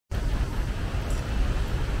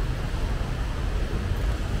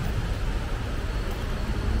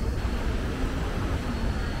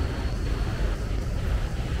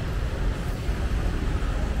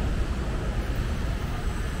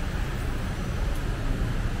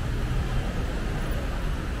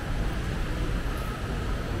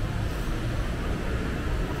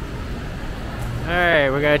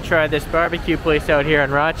Alright, we're gonna try this barbecue place out here in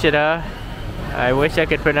Ratchada. I wish I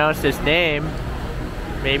could pronounce this name.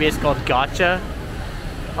 Maybe it's called Gotcha,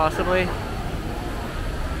 possibly.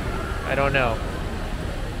 I don't know.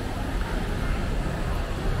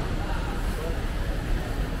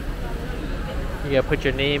 You gotta put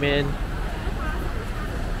your name in.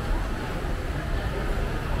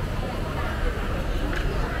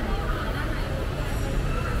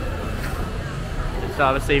 It's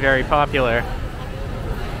obviously very popular.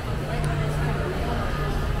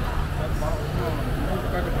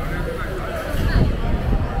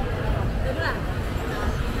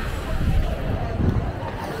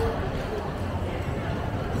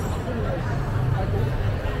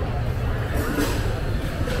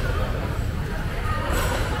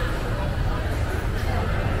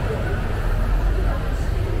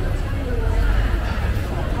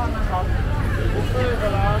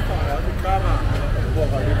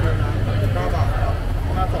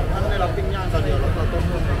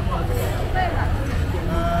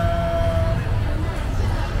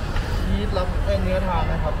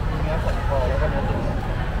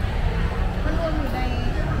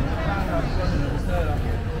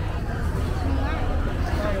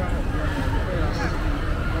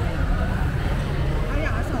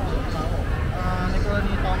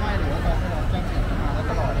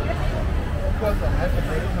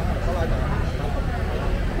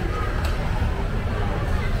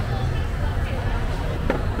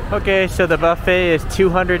 Okay, so the buffet is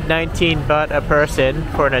 219 baht a person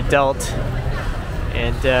for an adult,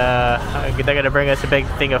 and they're gonna bring us a big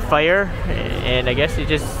thing of fire, and I guess you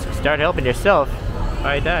just start helping yourself.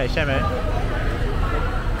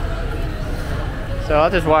 So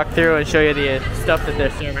I'll just walk through and show you the stuff that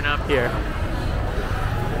they're serving up here.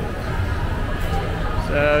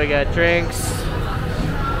 So we got drinks,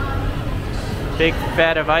 big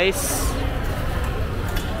vat of ice,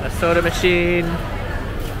 a soda machine,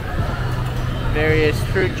 various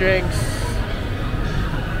fruit drinks,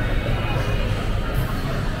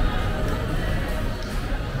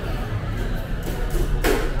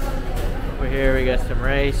 over here we got some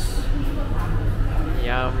rice,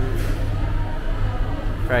 yum,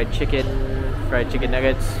 fried chicken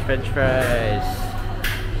nuggets, french fries,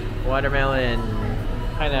 watermelon,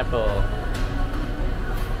 pineapple,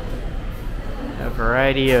 a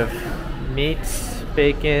variety of meats,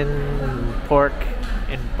 bacon, pork,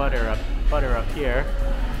 and butter up here.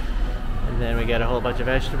 And then we got a whole bunch of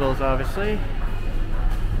vegetables, obviously.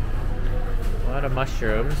 A lot of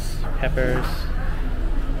mushrooms, peppers.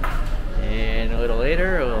 And a little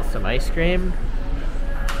later, some ice cream.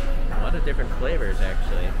 A lot of different flavors,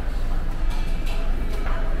 actually.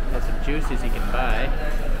 Got some juices you can buy.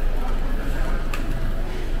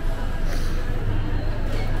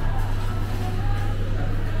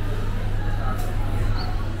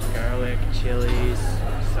 Garlic, chilies,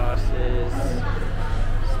 sauces,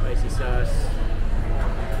 spicy sauce,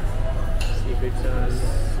 seafood sauce.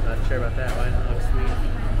 Not sure about that one. It looks sweet.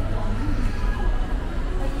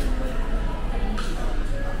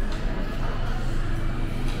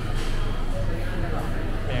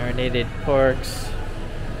 Marinated porks,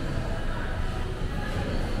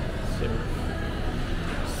 some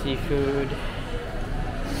seafood.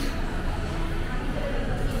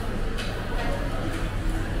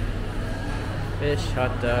 Fish,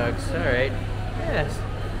 hot dogs, alright. Yes,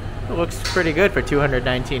 it looks pretty good for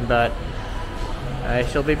 219 baht. I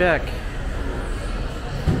shall be back.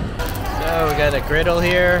 So we got a griddle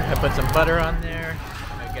here. I put some butter on there.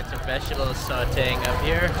 I get some vegetables sauteing up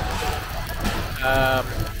here.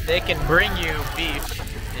 They can bring you beef.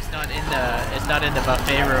 It's not in the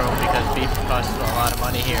buffet room because beef costs a lot of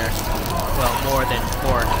money here. Well, more than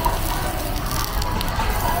pork.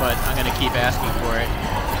 But I'm gonna keep asking for it.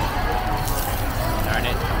 Darn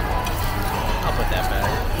it. I'll put that back.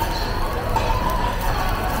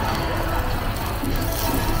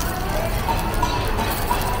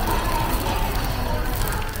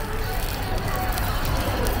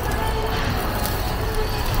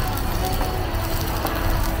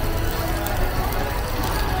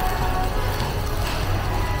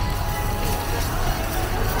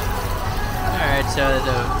 Alright, so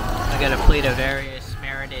I got a plate of various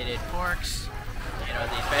marinated porks. You know,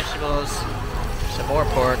 these vegetables, some more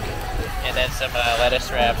pork, and then some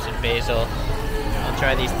lettuce wraps and basil. I'll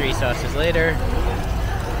try these 3 sauces later,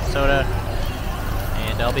 soda,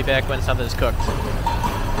 and I'll be back when something's cooked.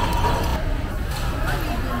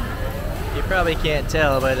 You probably can't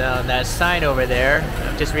tell, but on that sign over there,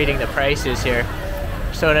 I'm just reading the prices here.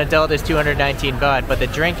 So an adult is 219 baht, but the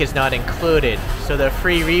drink is not included. So the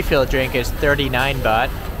free refill drink is 39 baht.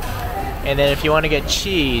 And then if you want to get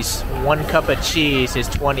cheese, 1 cup of cheese is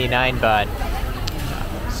 29 baht.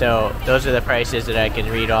 So those are the prices that I can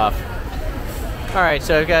read off. Alright,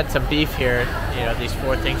 so I've got some beef here. You know, these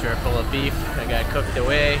 4 things are full of beef. I got cooked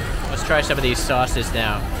away. Let's try some of these sauces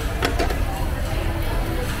now.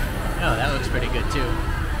 Oh, that looks pretty good too.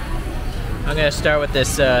 I'm gonna start with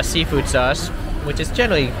this seafood sauce, which is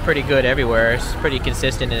generally pretty good everywhere. It's pretty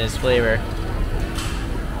consistent in its flavor.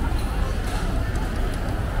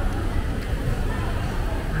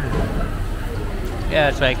 Yeah,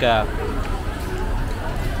 it's like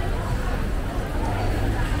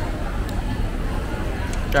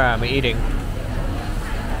sorry, I'm eating.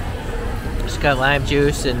 It's got lime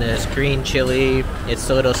juice and this green chili. It's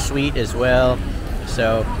a little sweet as well.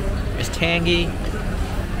 So it's tangy.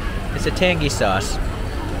 It's a tangy sauce.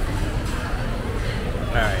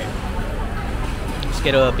 Alright. Let's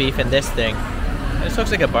get a little beef in this thing. This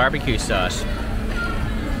looks like a barbecue sauce.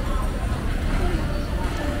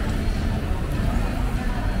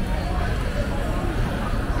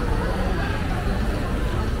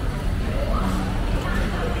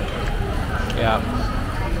 Yeah.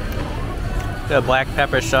 The black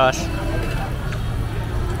pepper sauce.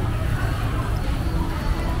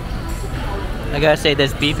 I gotta say,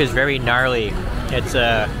 this beef is very gnarly. It's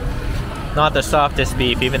not the softest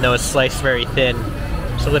beef, even though it's sliced very thin.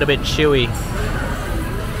 It's a little bit chewy.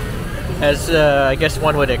 As I guess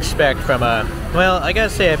one would expect from a... Well, I gotta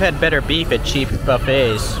say, I've had better beef at cheap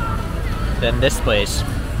buffets than this place.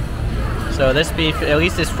 So this beef, at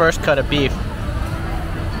least this first cut of beef,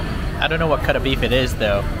 I don't know what cut of beef it is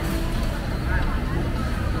though.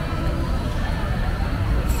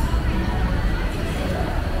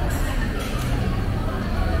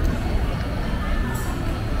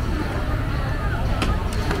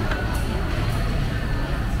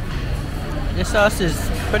 This sauce is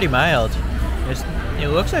pretty mild. It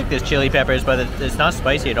looks like there's chili peppers, but it's not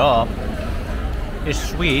spicy at all. It's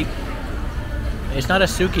sweet. It's not a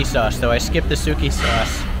suki sauce though. I skipped the suki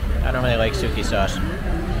sauce. I don't really like suki sauce.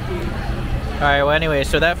 Alright, well anyway,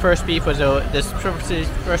 so that first beef was this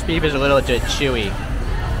first beef is a little bit chewy.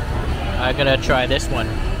 I'm gonna try this one.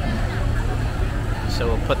 So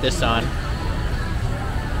we'll put this on.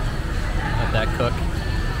 Let that cook.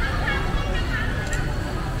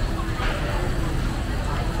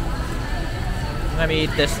 Let me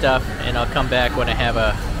eat this stuff and I'll come back when I have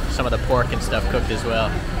some of the pork and stuff cooked as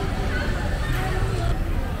well.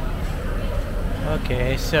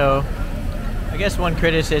 Okay, so I guess one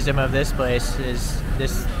criticism of this place is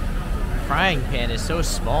this frying pan is so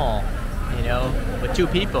small, you know, with 2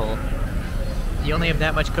 people, you only have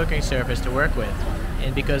that much cooking surface to work with.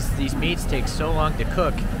 And because these meats take so long to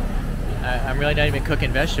cook, I'm really not even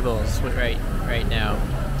cooking vegetables right now.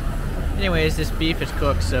 Anyways, this beef is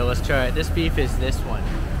cooked, so let's try it. This beef is this one.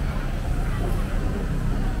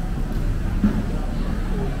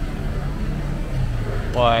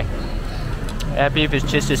 Boy, that beef is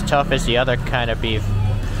just as tough as the other kind of beef,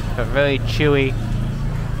 but really chewy.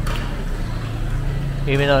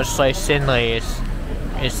 Even though it's sliced thinly,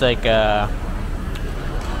 it's like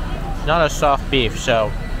not a soft beef.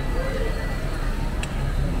 So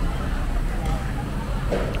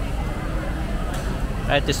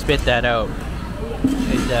I had to spit that out.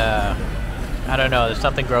 I don't know, there's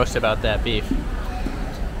something gross about that beef.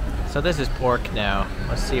 So this is pork now.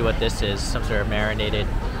 Let's see what this is. Some sort of marinated.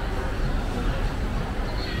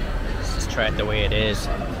 Let's just try it the way it is.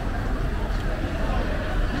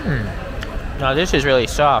 Now this is really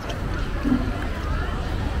soft.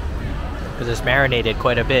 Because it's marinated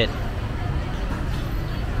quite a bit.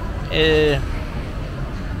 I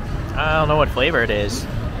don't know what flavor it is.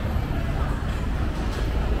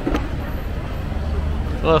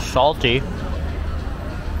 A little salty.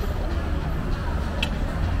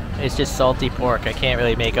 It's just salty pork. I can't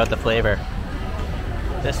really make out the flavor.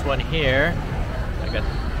 This one here, I got.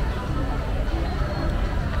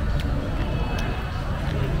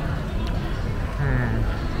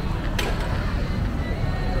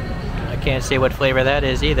 I can't say what flavor that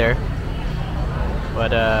is either.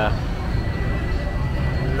 But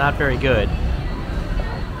not very good.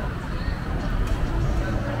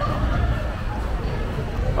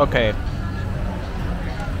 Okay.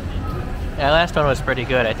 That last one was pretty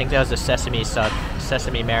good. I think that was the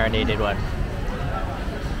sesame marinated one.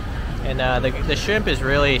 And the shrimp is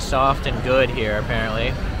really soft and good here,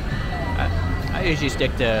 apparently. I usually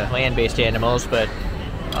stick to land-based animals, but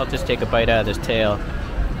I'll just take a bite out of this tail.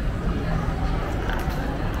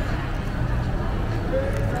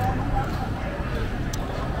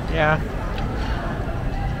 Yeah.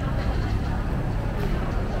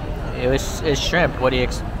 It's shrimp. What do you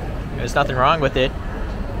there's nothing wrong with it.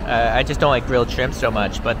 I just don't like grilled shrimp so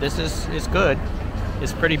much, but this is good.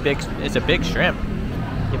 It's pretty big. It's a big shrimp.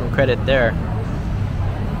 Give him credit there.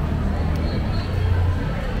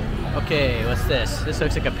 Okay, what's this? This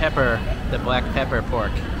looks like a pepper, the black pepper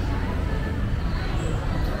pork.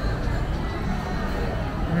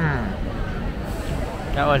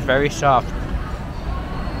 That one's very soft.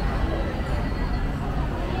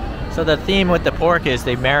 So the theme with the pork is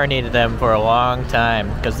they marinated them for a long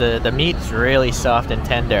time because the meat's really soft and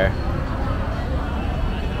tender.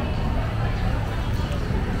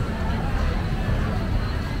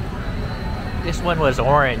 This one was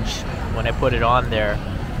orange when I put it on there.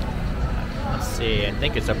 Let's see, I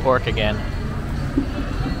think it's a pork again.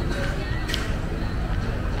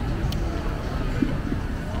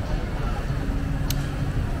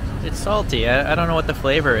 It's salty. I don't know what the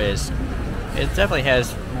flavor is. It definitely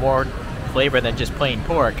has more flavor than just plain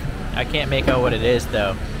pork. I can't make out what it is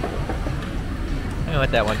though. I'm gonna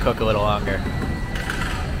let that one cook a little longer.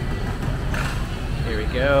 Here we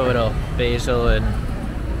go, a little basil and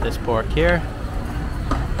this pork here.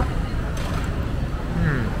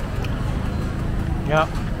 Yep.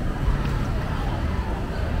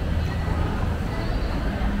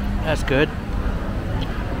 That's good.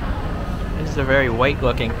 This is a very white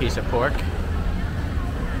looking piece of pork.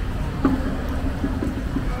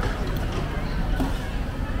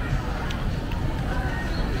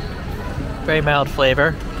 Very mild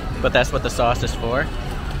flavor, but that's what the sauce is for.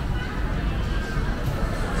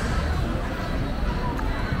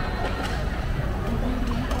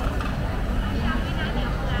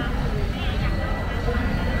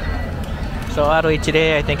 So oddly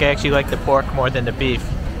today I think I actually like the pork more than the beef.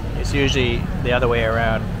 It's usually the other way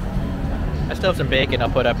around. I still have some bacon I'll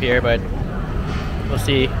put up here, but we'll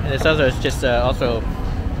see. And this other is just also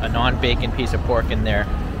a non-bacon piece of pork in there.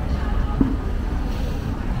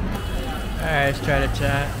 Alright, let's try to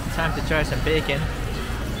time to try some bacon.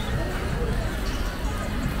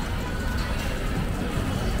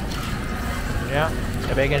 Yeah,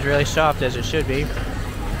 the bacon's really soft as it should be.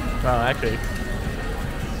 Well, actually,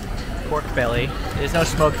 pork belly. There's no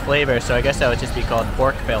smoked flavor, so I guess that would just be called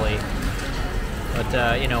pork belly.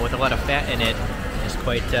 But you know, with a lot of fat in it, it's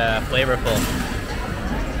quite flavorful.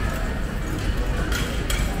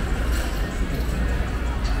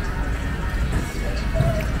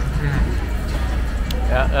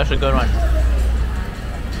 Yeah, that's a good one.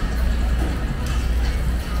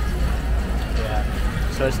 Yeah.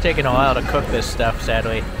 So it's taken a while to cook this stuff,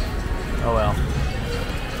 sadly. Oh well.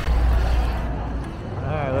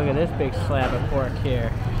 Alright, look at this big slab of pork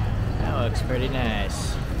here. That looks pretty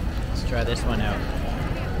nice. Let's try this one out.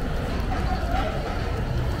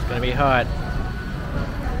 It's gonna be hot.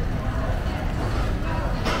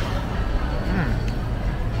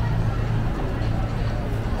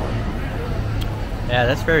 Yeah,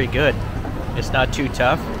 that's very good. It's not too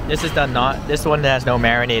tough. This one has no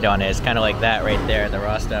marinade on it. It's kind of like that right there, the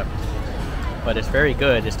raw stuff. But it's very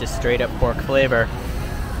good. It's just straight up pork flavor.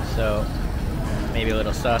 So maybe a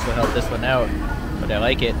little sauce will help this one out. But I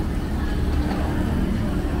like it.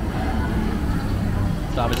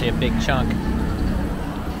 It's obviously a big chunk.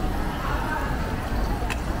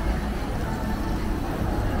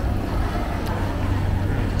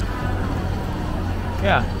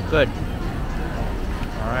 Yeah, good.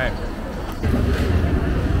 Alright.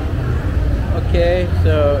 Okay,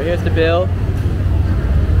 so here's the bill.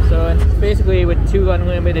 So basically with 2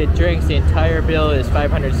 unlimited drinks, the entire bill is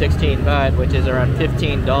 516 baht, which is around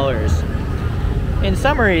 $15. In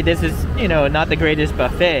summary, this is, you know, not the greatest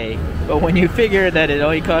buffet, but when you figure that it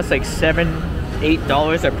only costs like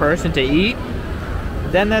 $7–8 a person to eat,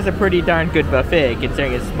 then that's a pretty darn good buffet,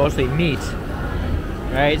 considering it's mostly meat.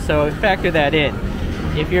 Right, so factor that in.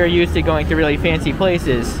 If you're used to going to really fancy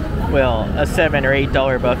places, well, a $7 or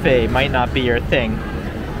 $8 buffet might not be your thing.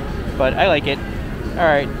 But I like it.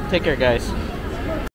 Alright, take care guys.